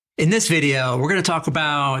In this video, we're going to talk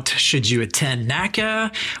about should you attend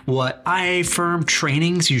NACA, what IA firm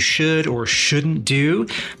trainings you should or shouldn't do.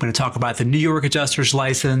 I'm going to talk about the New York Adjuster's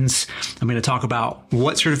License. I'm going to talk about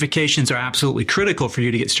what certifications are absolutely critical for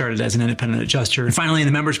you to get started as an independent adjuster. And finally, in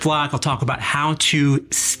the members block, I'll talk about how to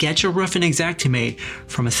sketch a roof and Xactimate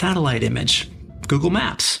from a satellite image. Google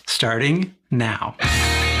Maps, starting now.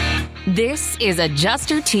 This is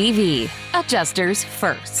AdjusterTV, Adjusters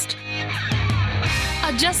First.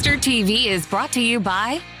 AdjusterTV is brought to you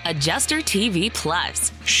by AdjusterTV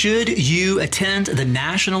Plus. Should you attend the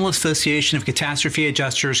National Association of Catastrophe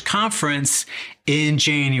Adjusters Conference in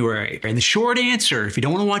January? And the short answer, if you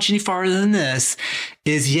don't want to watch any farther than this,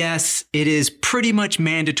 is yes, it is pretty much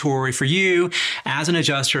mandatory for you as an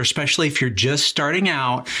adjuster, especially if you're just starting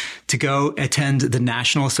out, to go attend the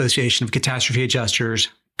National Association of Catastrophe Adjusters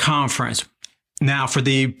Conference. Now, for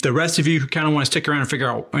the rest of you who kind of want to stick around and figure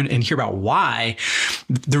out and hear about why,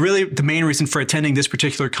 the main reason for attending this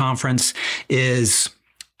particular conference is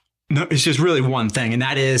it's just really one thing, and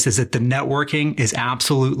that is that the networking is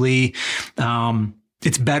absolutely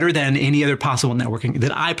it's better than any other possible networking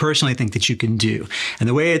that I personally think that you can do. And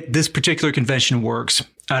the way this particular convention works,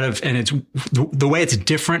 it's the way it's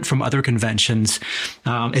different from other conventions,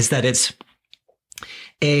 is that it's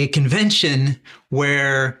a convention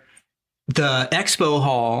where the expo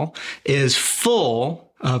hall is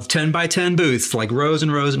full of 10 by 10 booths, like rows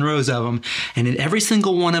and rows and rows of them. And in every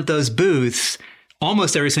single one of those booths,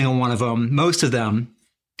 almost every single one of them, most of them,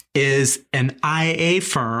 is an IA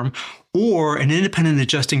firm or an independent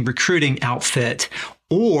adjusting recruiting outfit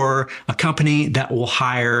or a company that will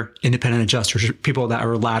hire independent adjusters, people that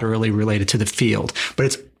are laterally related to the field. But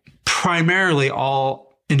it's primarily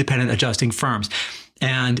all independent adjusting firms.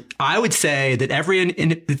 And I would say that that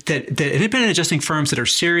independent adjusting firms that are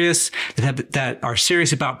serious, that are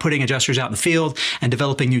serious about putting adjusters out in the field and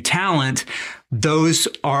developing new talent, those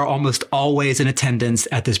are almost always in attendance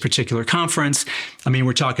at this particular conference. I mean,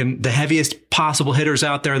 we're talking the heaviest possible hitters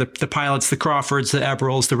out there, the Pilots, the Crawfords, the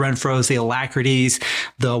Eberls, the Renfros, the Alacrities,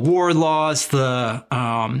 the Wardlaws, the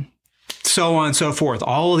so on and so forth.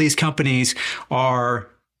 All of these companies are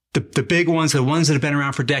the big ones, the ones that have been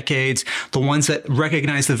around for decades, the ones that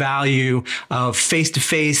recognize the value of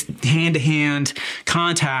face-to-face, hand-to-hand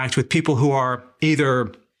contact with people who are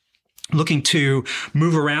either looking to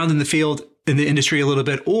move around in the field, in the industry a little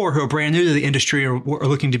bit, or who are brand new to the industry or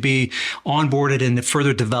looking to be onboarded and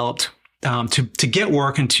further developed to get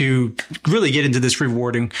work and to really get into this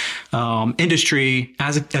rewarding industry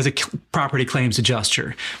as a property claims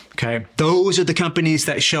adjuster. Okay, those are the companies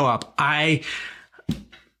that show up.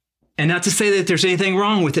 And not to say that there's anything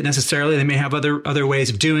wrong with it necessarily. They may have other ways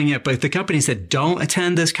of doing it. But the companies that don't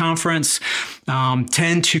attend this conference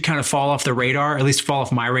tend to kind of fall off the radar, at least fall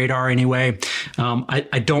off my radar anyway.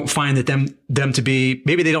 I don't find that them to be,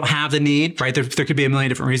 maybe they don't have the need, right? There could be a million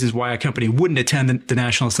different reasons why a company wouldn't attend the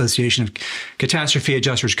National Association of Catastrophe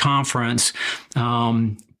Adjusters Conference.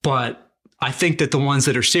 But I think that the ones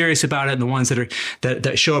that are serious about it and the ones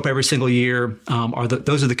that show up every single year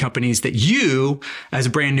those are the companies that you, as a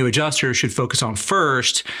brand new adjuster, should focus on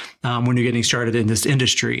first when you're getting started in this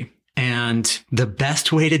industry. And the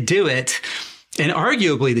best way to do it, and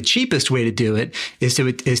arguably the cheapest way to do it, is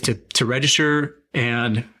to register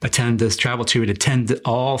and attend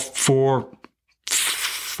all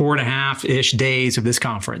 4.5-ish days of this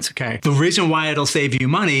conference. Okay. The reason why it'll save you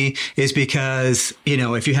money is because,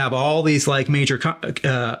 if you have all these like major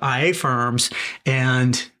IA firms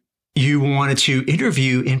and you wanted to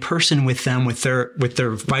interview in person with them, with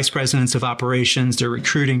their vice presidents of operations, their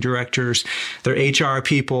recruiting directors, their HR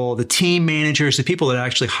people, the team managers, the people that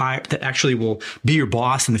actually will be your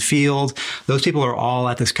boss in the field, those people are all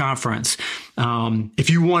at this conference. If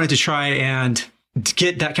you wanted to try and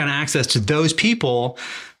get that kind of access to those people,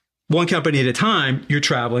 one company at a time, you're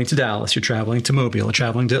traveling to Dallas, you're traveling to Mobile, you're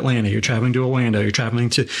traveling to Atlanta, you're traveling to Orlando, you're traveling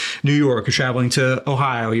to New York, you're traveling to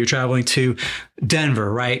Ohio, you're traveling to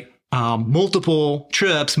Denver, right? Multiple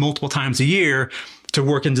trips, multiple times a year to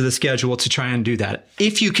work into the schedule to try and do that.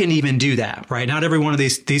 If you can even do that, right? Not every one of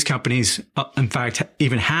these companies, in fact,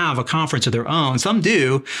 even have a conference of their own. Some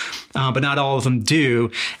do, but not all of them do.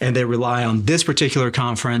 And they rely on this particular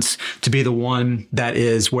conference to be the one that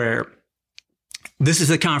is where this is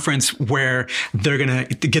the conference where they're going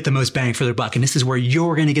to get the most bang for their buck. And this is where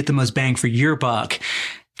you're going to get the most bang for your buck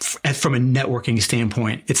from a networking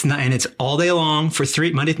standpoint. It's all day long for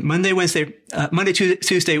Monday,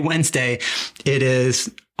 Tuesday, Wednesday. It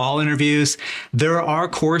is all interviews. There are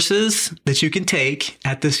courses that you can take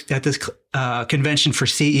at this convention for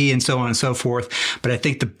CE and so on and so forth. But I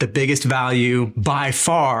think the biggest value by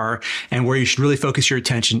far, and where you should really focus your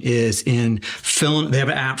attention, is in filling. They have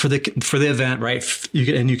an app for the event, right?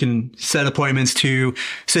 You can set appointments to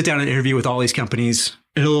sit down and interview with all these companies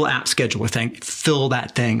in a little app scheduler thing. Fill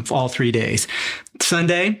that thing for all 3 days.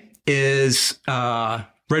 Sunday is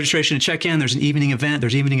registration and check-in. There's an evening event.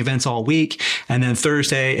 There's evening events all week. And then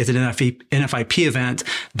Thursday is an NFIP event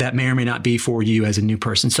that may or may not be for you as a new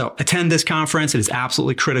person. So attend this conference. It is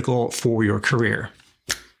absolutely critical for your career.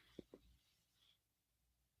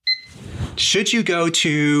 Should you go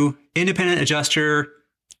to independent adjusting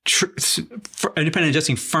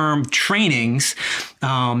firm trainings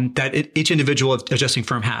that each individual adjusting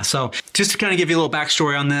firm has. So just to kind of give you a little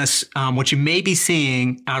backstory on this, what you may be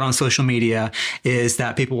seeing out on social media is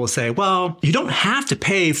that people will say, well, you don't have to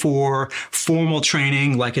pay for formal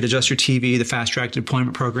training like at AdjusterTV, the Fast Track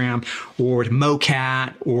Deployment Program, or to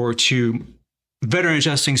MOCAT, or to Veteran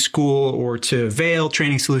Adjusting School, or to Vail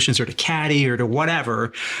Training Solutions, or to Caddy, or to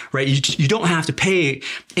whatever, right? You don't have to pay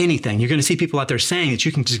anything. You're going to see people out there saying that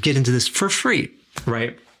you can just get into this for free,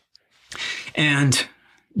 right? And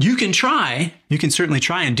you can certainly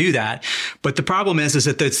try and do that. But the problem is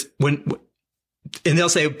that that's and they'll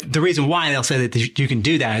say the reason why they'll say that you can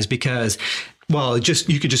do that is because, well,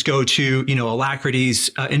 you could just go to, Alacrity's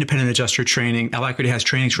independent adjuster training. Alacrity has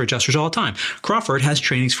trainings for adjusters all the time. Crawford has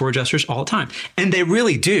trainings for adjusters all the time. And they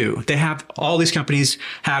really do. They have, all these companies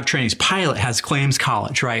have trainings. Pilot has Claims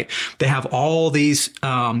College, right? They have all these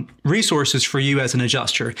resources for you as an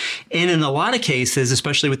adjuster. And in a lot of cases,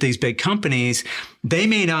 especially with these big companies, they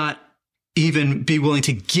may not even be willing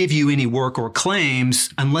to give you any work or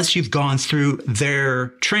claims unless you've gone through their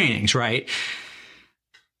trainings, right?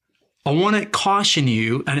 I want to caution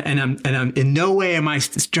you, and I'm in no way am I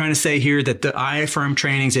trying to say here that the IA firm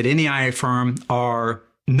trainings at any IA firm are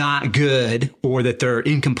not good or that they're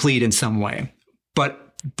incomplete in some way.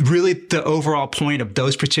 But really the overall point of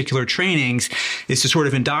those particular trainings is to sort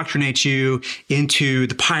of indoctrinate you into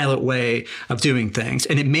the pilot way of doing things.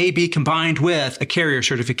 And it may be combined with a carrier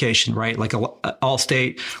certification, right? Like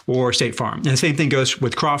Allstate or State Farm. And the same thing goes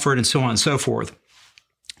with Crawford and so on and so forth.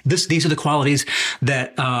 These are the qualities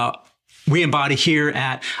that we embody here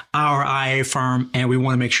at our IA firm, and we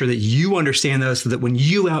want to make sure that you understand those so that when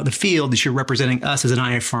you out in the field, that you're representing us as an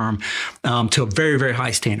IA firm to a very, very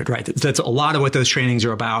high standard, right? That's a lot of what those trainings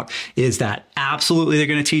are about, is that absolutely they're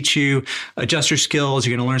going to teach you adjuster skills,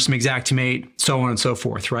 you're going to learn some Xactimate, so on and so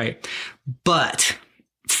forth, right? But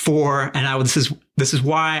this is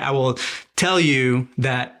why I will tell you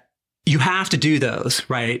that you have to do those,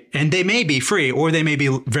 right? And they may be free or they may be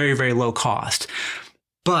very, very low cost.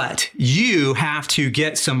 But you have to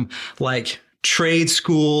get some trade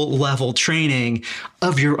school level training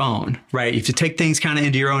of your own, right? You have to take things kind of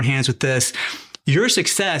into your own hands with this. Your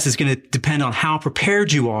success is going to depend on how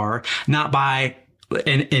prepared you are, not by,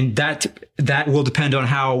 and that will depend on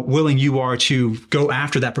how willing you are to go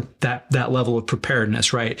after that level of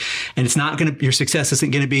preparedness, right? And it's not going to, your success isn't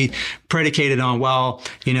going to be predicated on, well,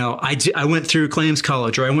 I went through Claims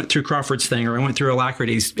College, or I went through Crawford's thing, or I went through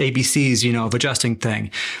Alacrity's ABCs, of adjusting thing.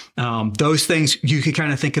 Those things, you could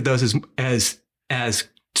kind of think of those as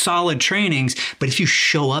solid trainings, but if you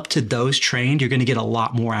show up to those trained, you're going to get a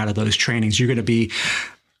lot more out of those trainings. You're going to be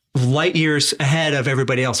light years ahead of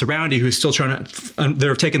everybody else around you who's still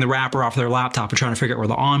they're taking the wrapper off their laptop and trying to figure out where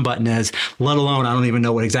the on button is, let alone, I don't even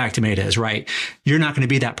know what Xactimate is, right? You're not going to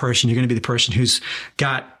be that person. You're going to be the person who's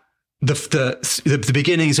got the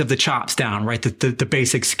beginnings of the chops down, right? The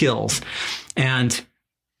basic skills. And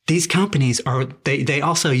these companies they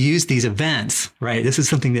also use these events, right? This is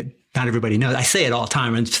something that not everybody knows. I say it all the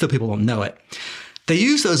time and still people don't know it. They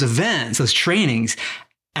use those events, those trainings,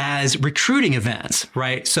 as recruiting events,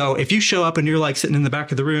 right? So if you show up and you're sitting in the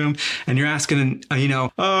back of the room and you're asking, I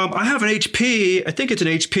have an HP, I think it's an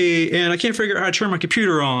HP, and I can't figure out how to turn my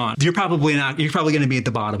computer on. You're probably going to be at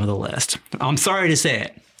the bottom of the list. I'm sorry to say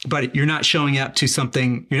it, but you're not showing up to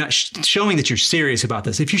something, you're not showing that you're serious about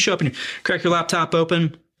this. If you show up and you crack your laptop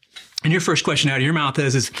open, and your first question out of your mouth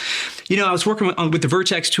is, I was working with the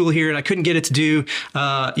Vertex tool here and I couldn't get it to do,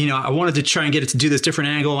 I wanted to try and get it to do this different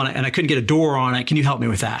angle and I couldn't get a door on it. Can you help me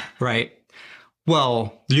with that? Right?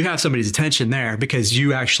 Well, you have somebody's attention there because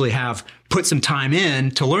you actually have put some time in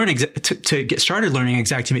to learn to get started learning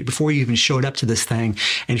Xactimate before you even showed up to this thing.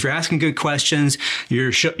 And if you're asking good questions,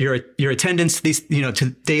 your attendance to these,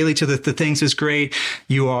 to daily to the things is great.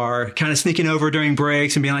 You are kind of sneaking over during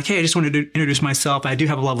breaks and being like, hey, I just wanted to introduce myself. I do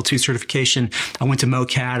have a level 2 certification. I went to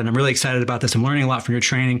MOCAD and I'm really excited about this. I'm learning a lot from your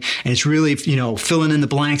training, and it's really, filling in the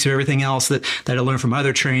blanks of everything else that I learned from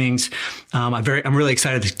other trainings. I'm really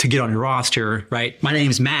excited to get on your roster, right? My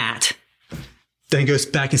name's Matt. Then goes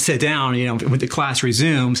back and sit down, when the class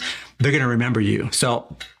resumes, they're going to remember you.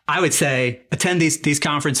 So I would say attend these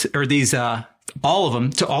conference or these, all of them,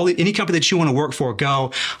 to any company that you want to work for,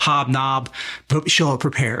 go hobnob, but show up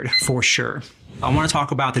prepared for sure. I want to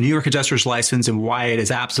talk about the New York Adjuster's License and why it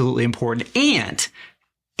is absolutely important.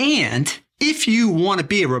 And if you want to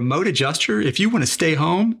be a remote adjuster, if you want to stay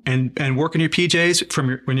home and work in your PJs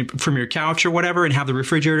from your couch or whatever, and have the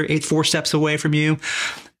refrigerator 4 steps away from you,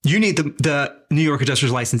 you need the New York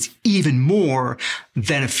Adjuster's License even more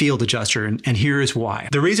than a field adjuster. And here is why.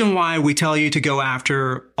 The reason why we tell you to go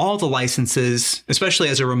after all the licenses, especially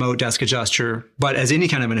as a remote desk adjuster, but as any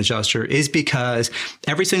kind of an adjuster, is because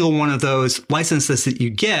every single one of those licenses that you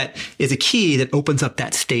get is a key that opens up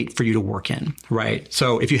that state for you to work in, right?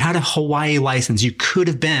 So if you had a Hawaii license, you could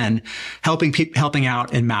have been helping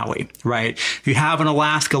out in Maui, right? If you have an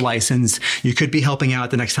Alaska license, you could be helping out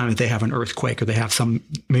the next time that they have an earthquake or they have some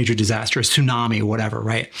major disaster, a tsunami, whatever,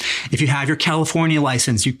 right? If you have your California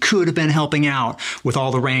license, you could have been helping out with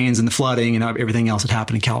all the rains and the flooding and everything else that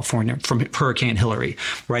happened in California from Hurricane Hillary,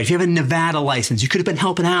 right? If you have a Nevada license, you could have been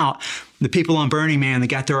helping out the people on Burning Man that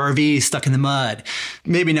got their RVs stuck in the mud.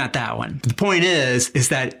 Maybe not that one. The point is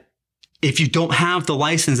that if you don't have the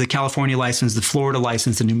license, the California license, the Florida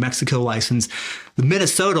license, the New Mexico license, the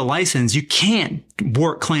Minnesota license, you can't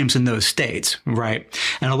work claims in those states, right?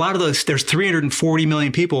 And a lot of those, there's 340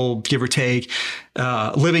 million people, give or take,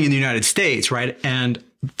 living in the United States, right? And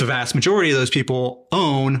the vast majority of those people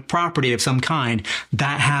own property of some kind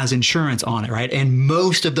that has insurance on it, right? And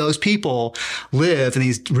most of those people live in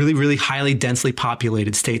these really, really highly densely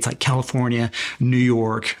populated states like California, New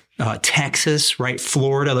York, Texas, right?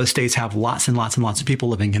 Florida. Those states have lots and lots and lots of people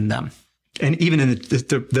living in them. And even in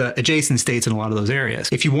the adjacent states in a lot of those areas.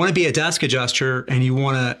 If you want to be a desk adjuster and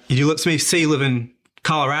say you live in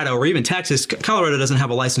Colorado or even Texas, Colorado doesn't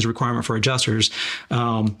have a license requirement for adjusters.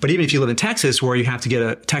 But even if you live in Texas where you have to get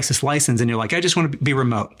a Texas license and you're like, I just want to be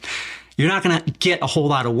remote, you're not going to get a whole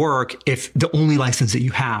lot of work if the only license that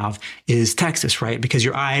you have is Texas, right? Because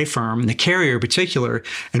your IA firm and the carrier in particular,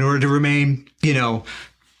 in order to remain,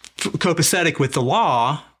 copacetic with the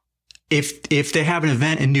law, if they have an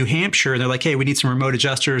event in New Hampshire and they're like, hey, we need some remote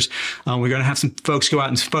adjusters, we're going to have some folks go out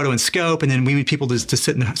and photo and scope, and then we need people to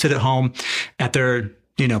sit at home at their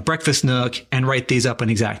breakfast nook and write these up in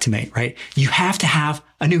Xactimate, right? You have to have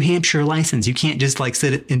a New Hampshire license. You can't just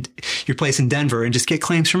sit in your place in Denver and just get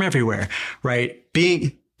claims from everywhere, right?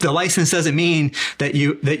 The license doesn't mean that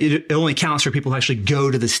it only counts for people who actually go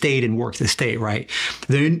to the state and work the state, right?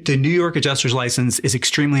 The New York Adjuster's License is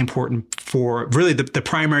extremely important for really the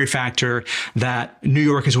primary factor that New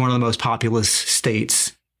York is one of the most populous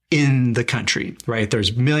states in the country, right?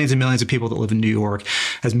 There's millions and millions of people that live in New York.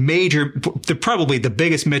 They're probably the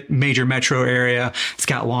biggest major metro area. It's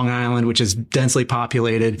got Long Island, which is densely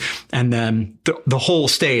populated, and then the whole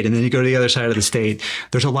state. And then you go to the other side of the state.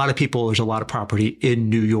 There's a lot of people. There's a lot of property in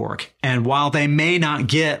New York. And while they may not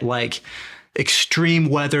get extreme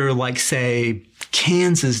weather, like say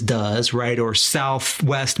Kansas does, right? Or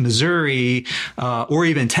Southwest Missouri, or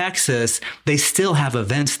even Texas, they still have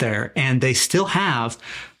events there, and they still have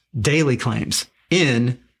daily claims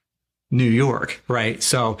in New York, right?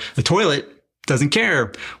 So the toilet doesn't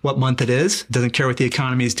care what month it is, doesn't care what the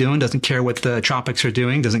economy is doing, doesn't care what the tropics are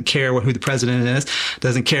doing, doesn't care who the president is,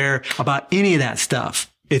 doesn't care about any of that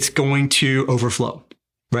stuff. It's going to overflow,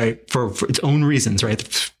 right? For its own reasons,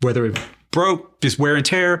 right? Whether it broke, just wear and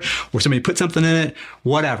tear, or somebody put something in it,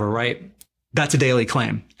 whatever, right? That's a daily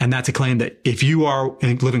claim. And that's a claim that if you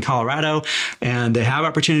live in Colorado and they have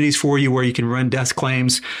opportunities for you where you can run desk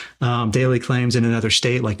claims, daily claims in another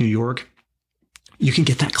state like New York, you can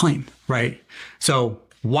get that claim, right? So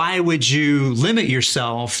why would you limit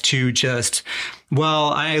yourself to just,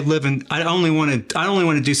 I only want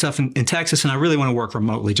to do stuff in Texas and I really want to work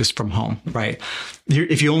remotely just from home, right?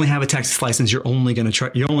 If you only have a Texas license, you're only going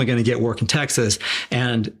to get work in Texas.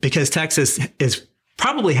 And because Texas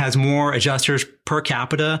probably has more adjusters per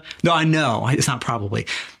capita. No, I know it's not probably.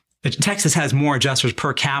 Texas has more adjusters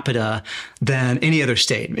per capita than any other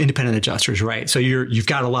state, independent adjusters, right? So you've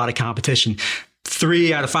got a lot of competition.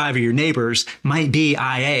 3 out of 5 of your neighbors might be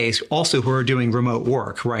IAs also who are doing remote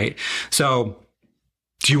work, right? So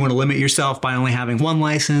do you want to limit yourself by only having one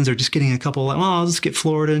license or just getting a couple? Well, I'll just get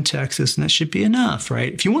Florida and Texas and that should be enough,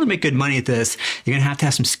 right? If you want to make good money at this, you're going to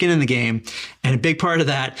have some skin in the game. And a big part of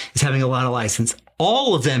that is having a lot of license.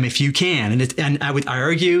 All of them, if you can. And I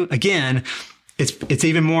argue, again, it's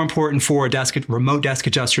even more important for a remote desk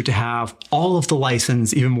adjuster to have all of the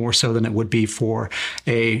license, even more so than it would be for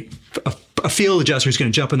a field adjuster who's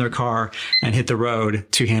going to jump in their car and hit the road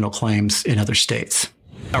to handle claims in other states.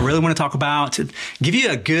 I really want to give you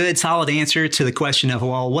a good, solid answer to the question of,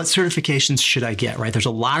 well, what certifications should I get, right? There's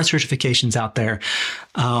a lot of certifications out there.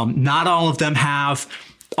 Not all of them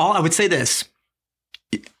I would say this,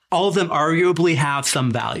 all of them arguably have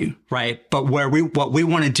some value, right? But what we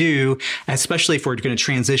want to do, especially if we're going to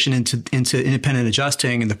transition into independent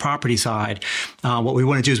adjusting in the property side, what we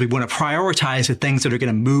want to do is we want to prioritize the things that are going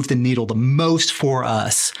to move the needle the most for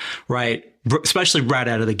us, right? Especially right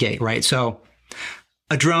out of the gate, right? So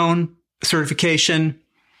a drone certification,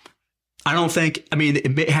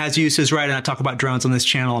 it has uses, right? And I talk about drones on this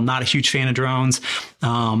channel. I'm not a huge fan of drones.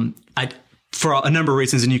 For a number of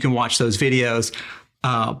reasons, and you can watch those videos.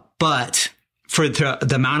 But for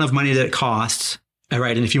the amount of money that it costs,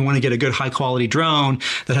 right? And if you want to get a good high quality drone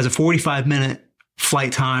that has a 45-minute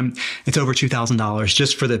flight time, it's over $2,000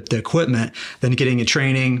 just for the equipment. Then getting a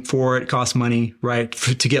training for it costs money, right?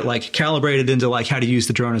 To get calibrated into how to use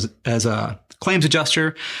the drone as a claims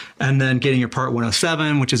adjuster, and then getting your Part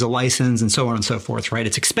 107, which is a license, and so on and so forth, right?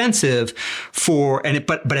 It's expensive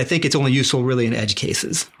but I think it's only useful really in edge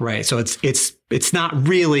cases, right? So it's not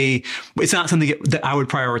something that I would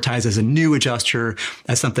prioritize as a new adjuster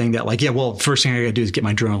as something that first thing I gotta do is get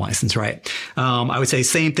my drone license, right? I would say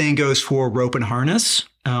same thing goes for rope and harness.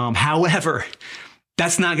 However,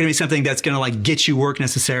 that's not going to be something that's going to get you work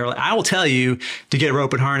necessarily. I will tell you to get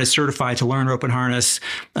rope and harness certified, to learn rope and harness,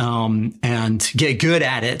 and get good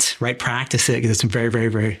at it, right? Practice it, because it's very, very,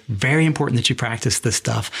 very, very important that you practice this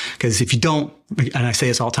stuff. Because if you don't, and I say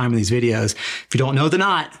this all the time in these videos, if you don't know the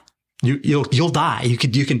knot, you'll die.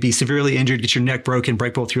 You can be severely injured, get your neck broken,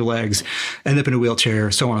 break both your legs, end up in a wheelchair,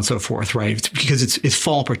 so on and so forth, right? Because it's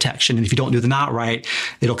fall protection. And if you don't do the knot right,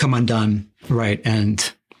 it'll come undone, right?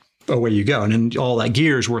 And away you go. And then all that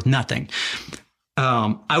gear is worth nothing.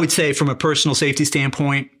 I would say from a personal safety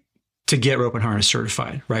standpoint, to get rope and harness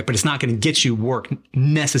certified, right? But it's not going to get you work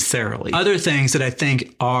necessarily. Other things that I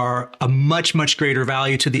think are a much, much greater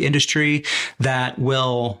value to the industry that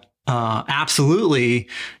will absolutely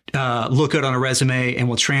look good on a resume and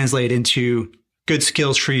will translate into good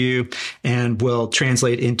skills for you and will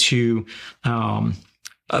translate into a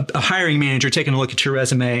hiring manager taking a look at your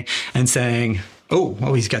resume and saying, oh,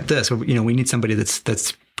 well, he's got this. We need somebody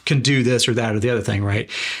that's can do this or that or the other thing, right?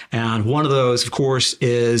 And one of those, of course,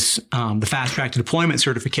 is the Fast Track to Deployment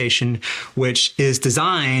certification, which is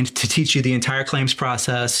designed to teach you the entire claims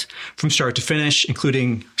process from start to finish,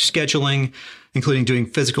 including scheduling, including doing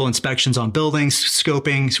physical inspections on buildings,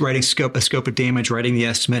 scoping, writing a scope of damage, writing the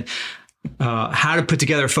estimate, how to put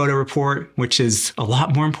together a photo report, which is a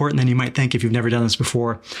lot more important than you might think if you've never done this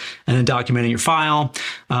before, and then documenting your file,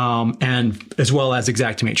 and as well as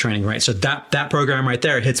Xactimate training, right? So that program right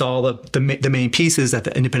there hits all the main pieces that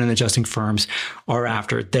the independent adjusting firms are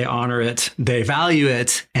after. They honor it, they value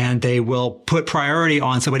it, and they will put priority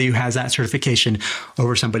on somebody who has that certification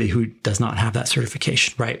over somebody who does not have that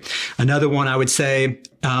certification, right? Another one I would say,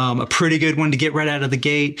 a pretty good one to get right out of the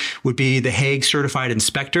gate would be the Hague Certified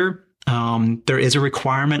Inspector. There is a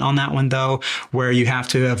requirement on that one though, where you have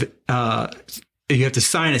to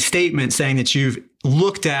sign a statement saying that you've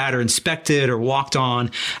looked at or inspected or walked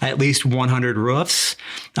on at least 100 roofs.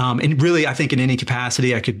 And really, I think in any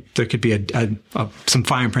capacity, there could be some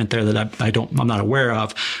fine print there that I'm not aware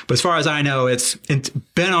of. But as far as I know, it's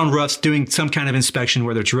been on roofs doing some kind of inspection,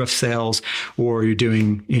 whether it's roof sales or you're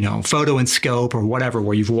doing, photo and scope or whatever,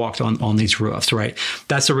 where you've walked on these roofs, right?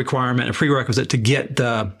 That's a requirement, a prerequisite to get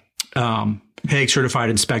the Hague Certified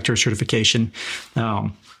Inspector certification.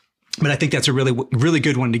 But I think that's a really, really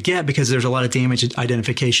good one to get because there's a lot of damage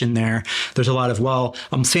identification there. There's a lot of,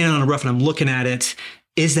 I'm standing on a roof and I'm looking at it.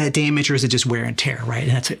 Is that damage or is it just wear and tear, right?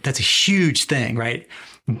 And that's a huge thing, right?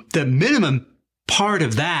 The minimum part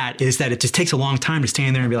of that is that it just takes a long time to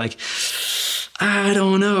stand there and be like, I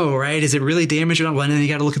don't know, right? Is it really damaged or not? Well, and then you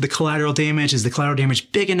got to look at the collateral damage. Is the collateral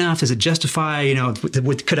damage big enough? Does it justify,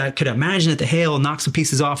 could I imagine that the hail knocks some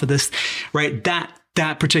pieces off of this, right? That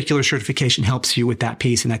that particular certification helps you with that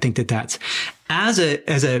piece. And I think that that's, as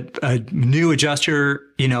a new adjuster,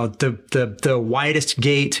 the widest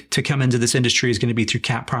gate to come into this industry is going to be through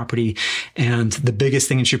cat property. And the biggest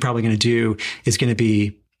thing that you're probably going to do is going to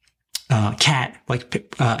be cat,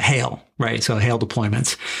 like hail, right? So hail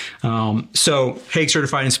deployments. So Hague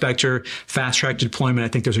Certified Inspector, Fast Track Deployment. I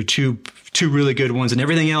think those are two really good ones. And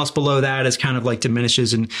everything else below that is kind of like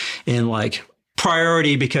diminishes in like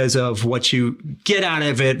priority because of what you get out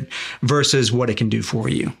of it versus what it can do for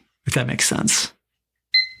you, if that makes sense.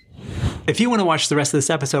 If you want to watch the rest of this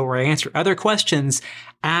episode where I answer other questions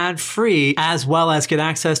ad-free, as well as get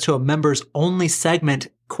access to a members only segment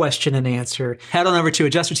question and answer, head on over to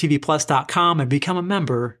AdjusterTVPlus.com and become a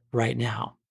member right now.